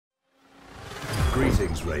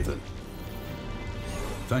Greetings, Raven.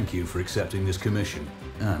 Thank you for accepting this commission,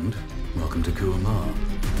 and welcome to Kuamar.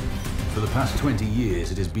 For the past 20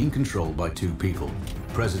 years, it has been controlled by two people,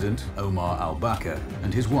 President Omar al-Bakr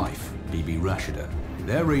and his wife, Bibi Rashida.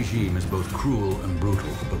 Their regime is both cruel and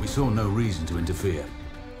brutal, but we saw no reason to interfere,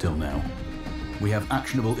 till now. We have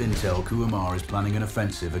actionable intel Kuamar is planning an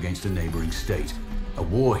offensive against a neighboring state. A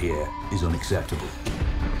war here is unacceptable.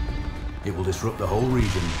 It will disrupt the whole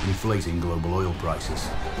region, inflating global oil prices.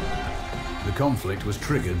 The conflict was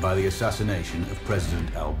triggered by the assassination of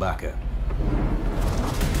President al-Bakr.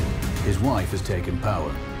 His wife has taken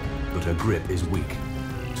power, but her grip is weak.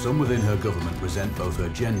 Some within her government resent both her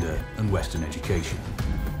gender and Western education.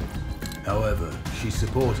 However, she's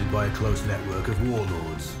supported by a close network of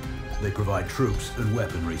warlords. They provide troops and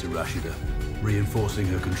weaponry to Rashida, reinforcing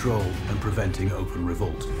her control and preventing open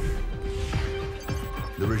revolt.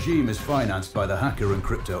 The regime is financed by the hacker and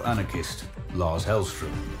crypto-anarchist, Lars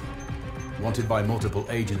Hellstrom. Wanted by multiple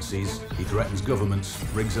agencies, he threatens governments,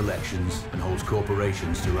 rigs elections, and holds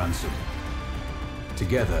corporations to ransom.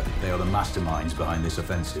 Together, they are the masterminds behind this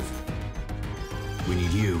offensive. We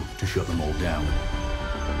need you to shut them all down.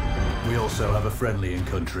 We also have a friendly in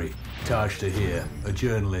country, Taj Tahir, a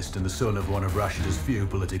journalist and the son of one of Rashida's few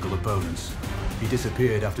political opponents. He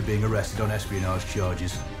disappeared after being arrested on espionage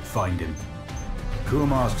charges. Find him.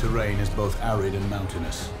 Kuamar's terrain is both arid and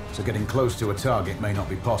mountainous, so getting close to a target may not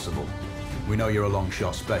be possible. We know you're a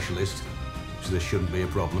long-shot specialist, so this shouldn't be a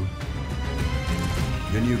problem.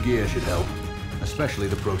 Your new gear should help, especially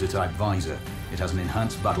the prototype visor. It has an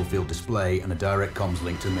enhanced battlefield display and a direct comms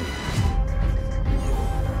link to me.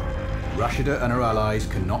 Rashida and her allies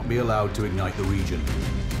cannot be allowed to ignite the region.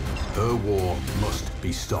 Her war must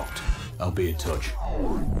be stopped. I'll be in touch.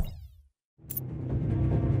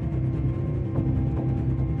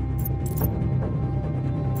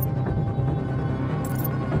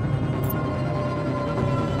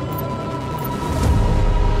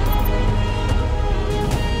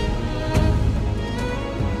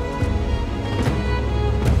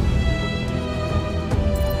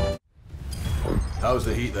 How's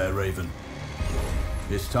the heat there, Raven?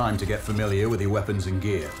 It's time to get familiar with your weapons and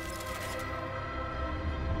gear.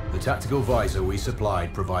 The tactical visor we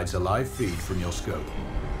supplied provides a live feed from your scope.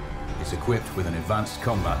 It's equipped with an advanced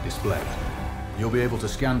combat display. You'll be able to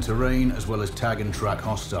scan terrain as well as tag and track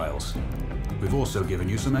hostiles. We've also given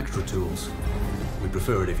you some extra tools. We'd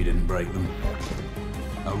prefer it if you didn't break them.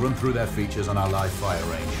 I'll run through their features on our live fire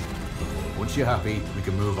range. Once you're happy, we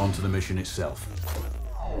can move on to the mission itself.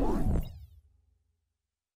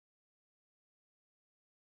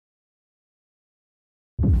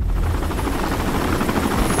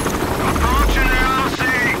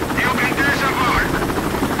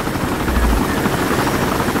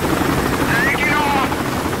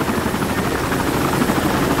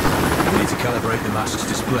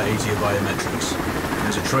 Display to your biometrics.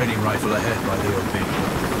 There's a training rifle ahead by the OP.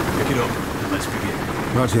 Pick it up and let's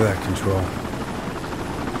begin. Roger that, Control.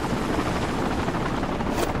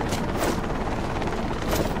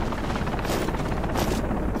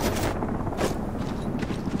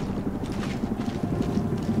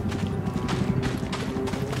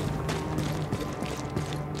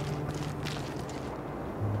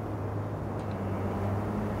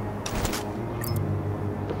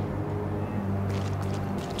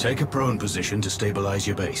 Take a prone position to stabilize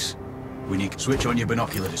your base. We need to switch on your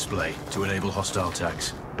binocular display to enable hostile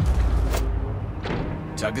tags.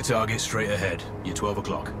 Tag the target straight ahead. You're 12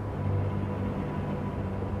 o'clock.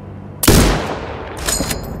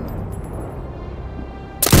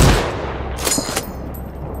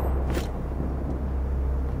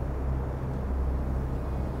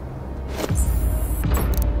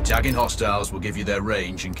 Tagging hostiles will give you their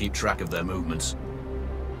range and keep track of their movements.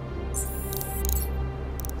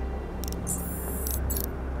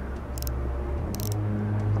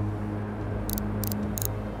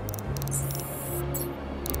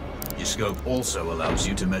 Your scope also allows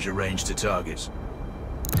you to measure range to targets.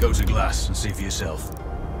 Go to glass and see for yourself.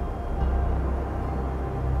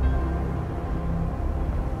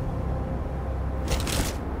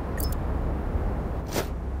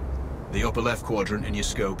 The upper left quadrant in your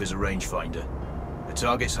scope is a rangefinder. The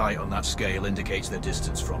target's height on that scale indicates their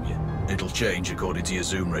distance from you. It'll change according to your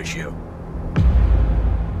zoom ratio.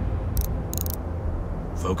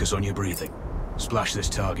 Focus on your breathing. Splash this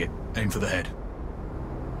target. Aim for the head.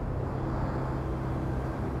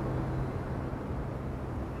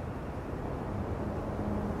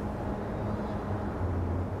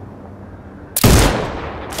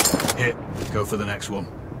 Hit. Go for the next one.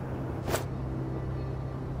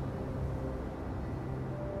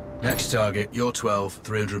 Next target, you're 12,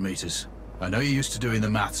 300 meters. I know you're used to doing the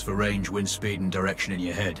maths for range, wind speed and direction in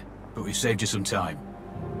your head, but we've saved you some time.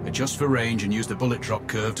 Adjust for range and use the bullet drop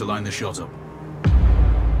curve to line the shot up.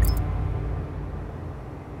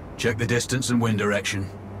 Check the distance and wind direction.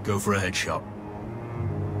 Go for a headshot.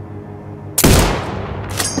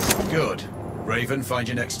 Good. Raven, find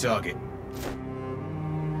your next target.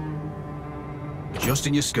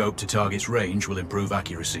 Adjusting your scope to target's range will improve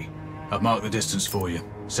accuracy. I've marked the distance for you.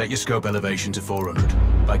 Set your scope elevation to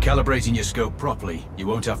 400. By calibrating your scope properly, you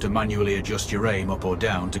won't have to manually adjust your aim up or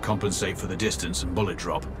down to compensate for the distance and bullet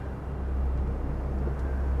drop.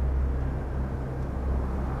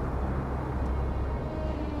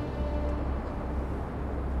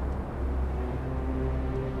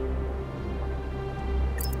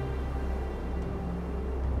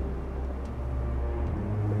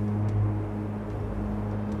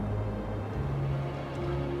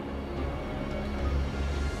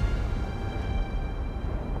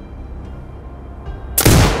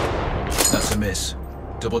 That's a miss.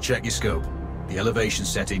 Double check your scope. The elevation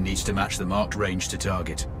setting needs to match the marked range to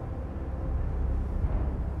target.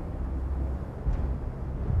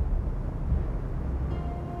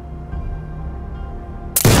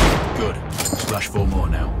 Good. Splash 4 more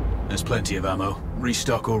now. There's plenty of ammo.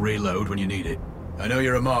 Restock or reload when you need it. I know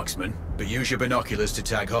you're a marksman, but use your binoculars to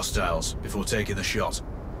tag hostiles before taking the shot.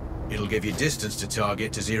 It'll give you distance to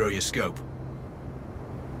target to zero your scope.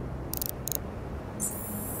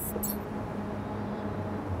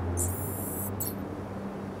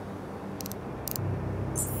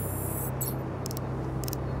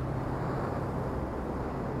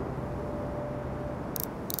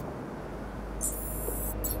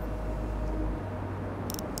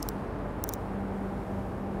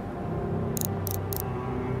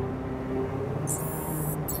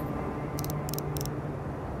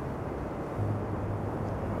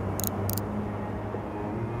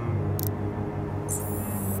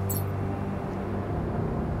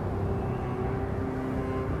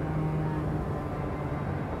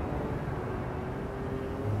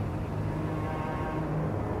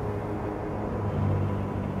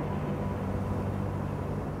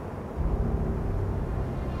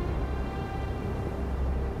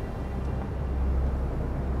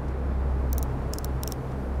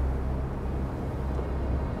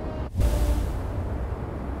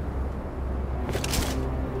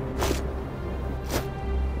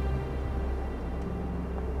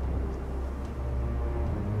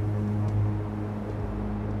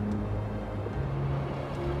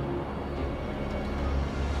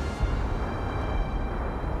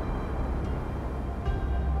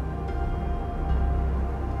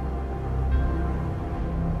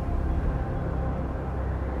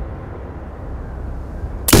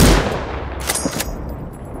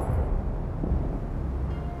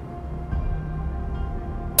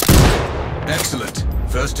 Excellent.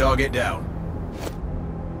 First target down.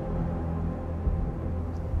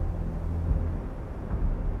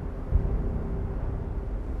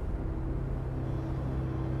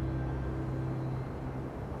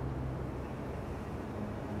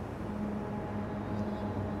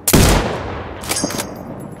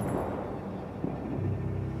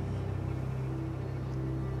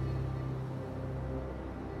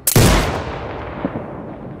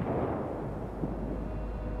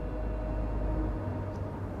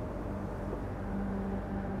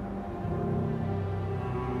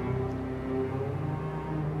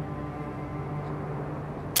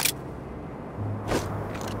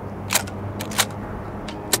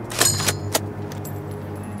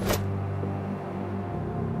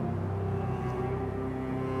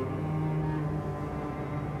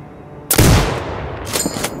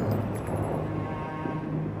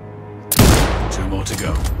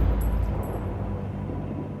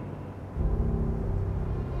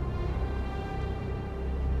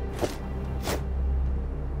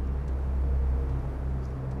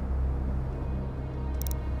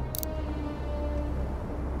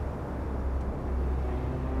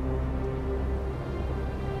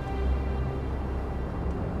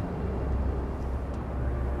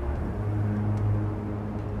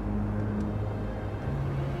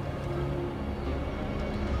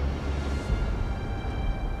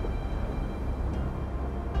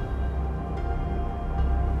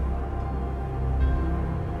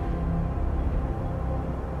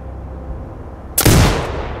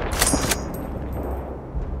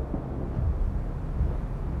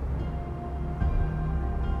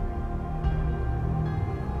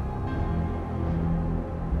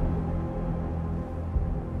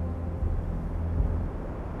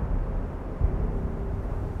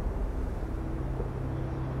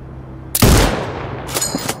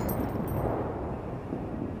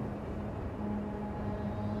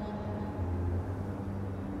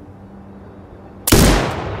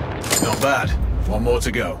 Not bad. One more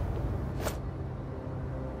to go.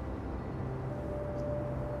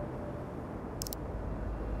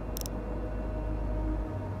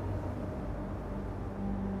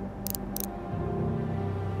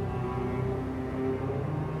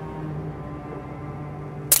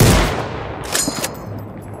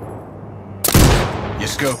 Your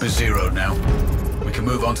scope is zeroed now. We can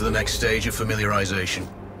move on to the next stage of familiarization.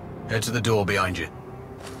 Head to the door behind you.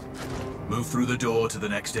 Move through the door to the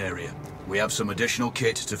next area. We have some additional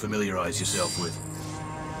kit to familiarize yourself with.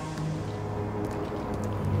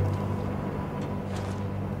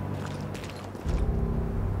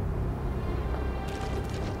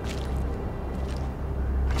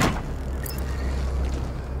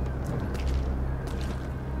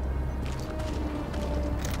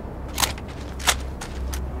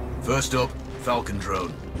 First up, Falcon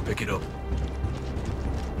drone. Pick it up.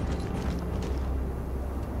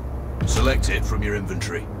 Select it from your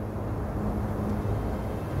inventory.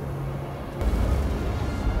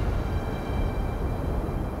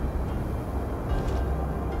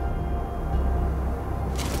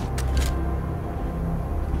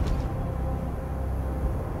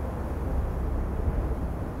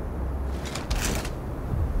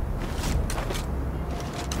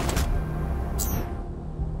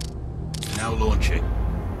 Now launch it.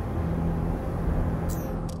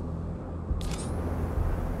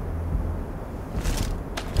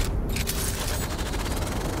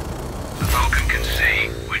 The Falcon can see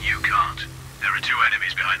when you can't. There are two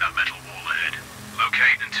enemies behind that metal wall ahead.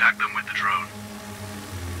 Locate and tag them with the drone.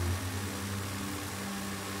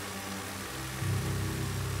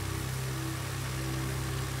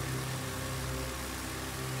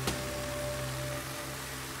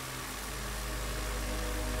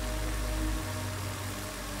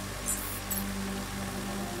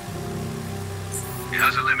 It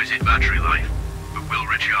has a limited battery life, but will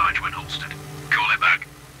recharge when holstered. Call it back.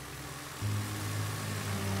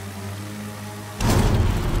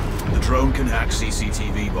 The drone can hack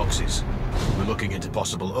CCTV boxes. We're looking into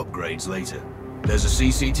possible upgrades later. There's a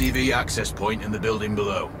CCTV access point in the building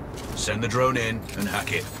below. Send the drone in and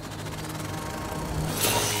hack it.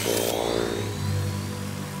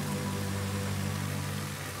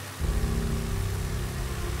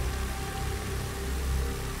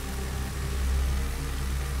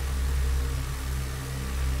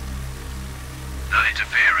 That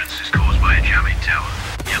interference is caused by a jamming tower.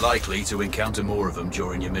 You're likely to encounter more of them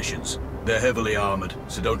during your missions. They're heavily armored,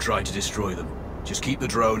 so don't try to destroy them. Just keep the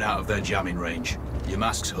drone out of their jamming range. Your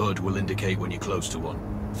mask's hood will indicate when you're close to one.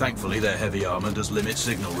 Thankfully, their heavy armor does limit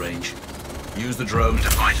signal range. Use the drone To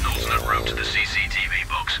find an alternate route to the CCTV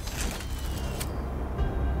box.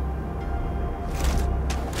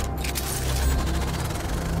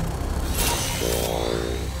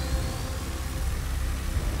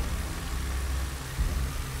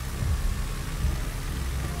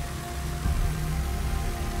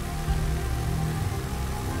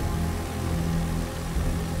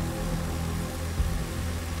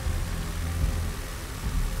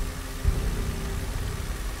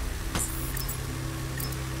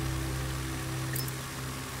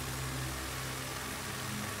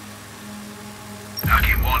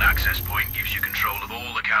 Hacking one access point gives you control of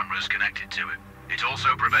all the cameras connected to it. It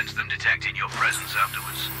also prevents them detecting your presence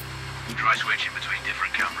afterwards. Try switching between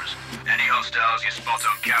different cameras. Any hostiles you spot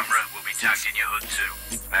on camera will be tagged in your hood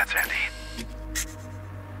too. That's handy.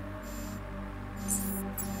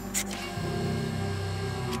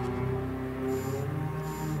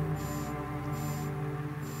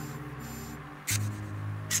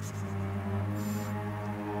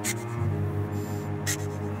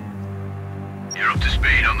 You're up to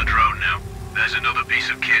speed on the drone now. There's another piece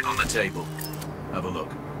of kit on the table. Have a look.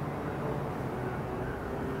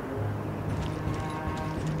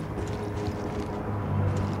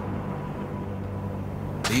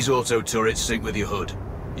 These auto turrets sync with your hood.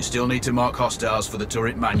 You still need to mark hostiles for the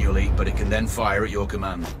turret manually, but it can then fire at your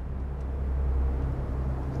command.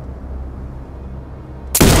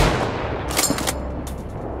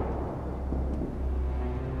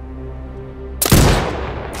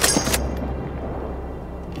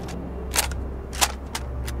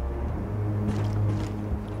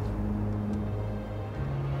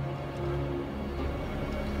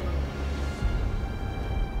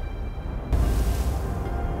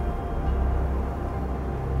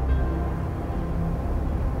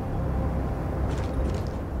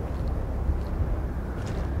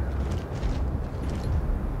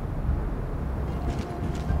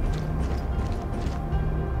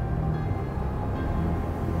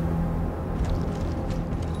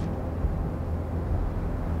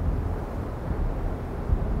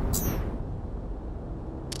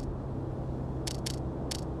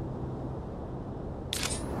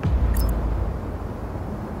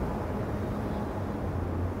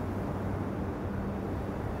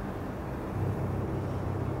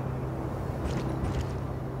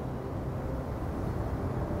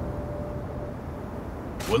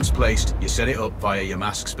 Once placed, you set it up via your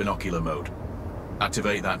mask's binocular mode.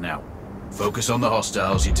 Activate that now. Focus on the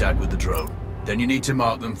hostiles you tag with the drone. Then you need to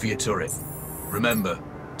mark them for your turret. Remember,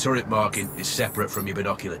 turret marking is separate from your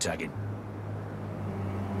binocular tagging.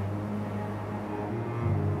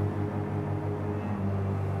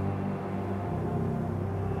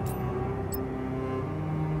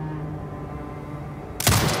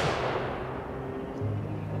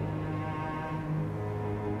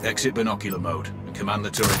 Exit binocular mode and command the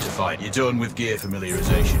turret to fire. You're done with gear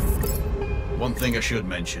familiarization. One thing I should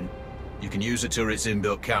mention, you can use the turret's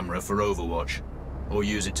inbuilt camera for overwatch, or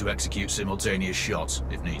use it to execute simultaneous shots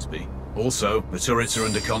if needs be. Also, the turrets are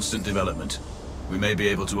under constant development. We may be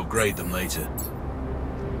able to upgrade them later.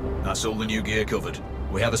 That's all the new gear covered.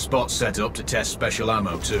 We have a spot set up to test special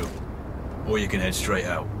ammo too. Or you can head straight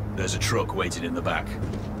out. There's a truck waiting in the back.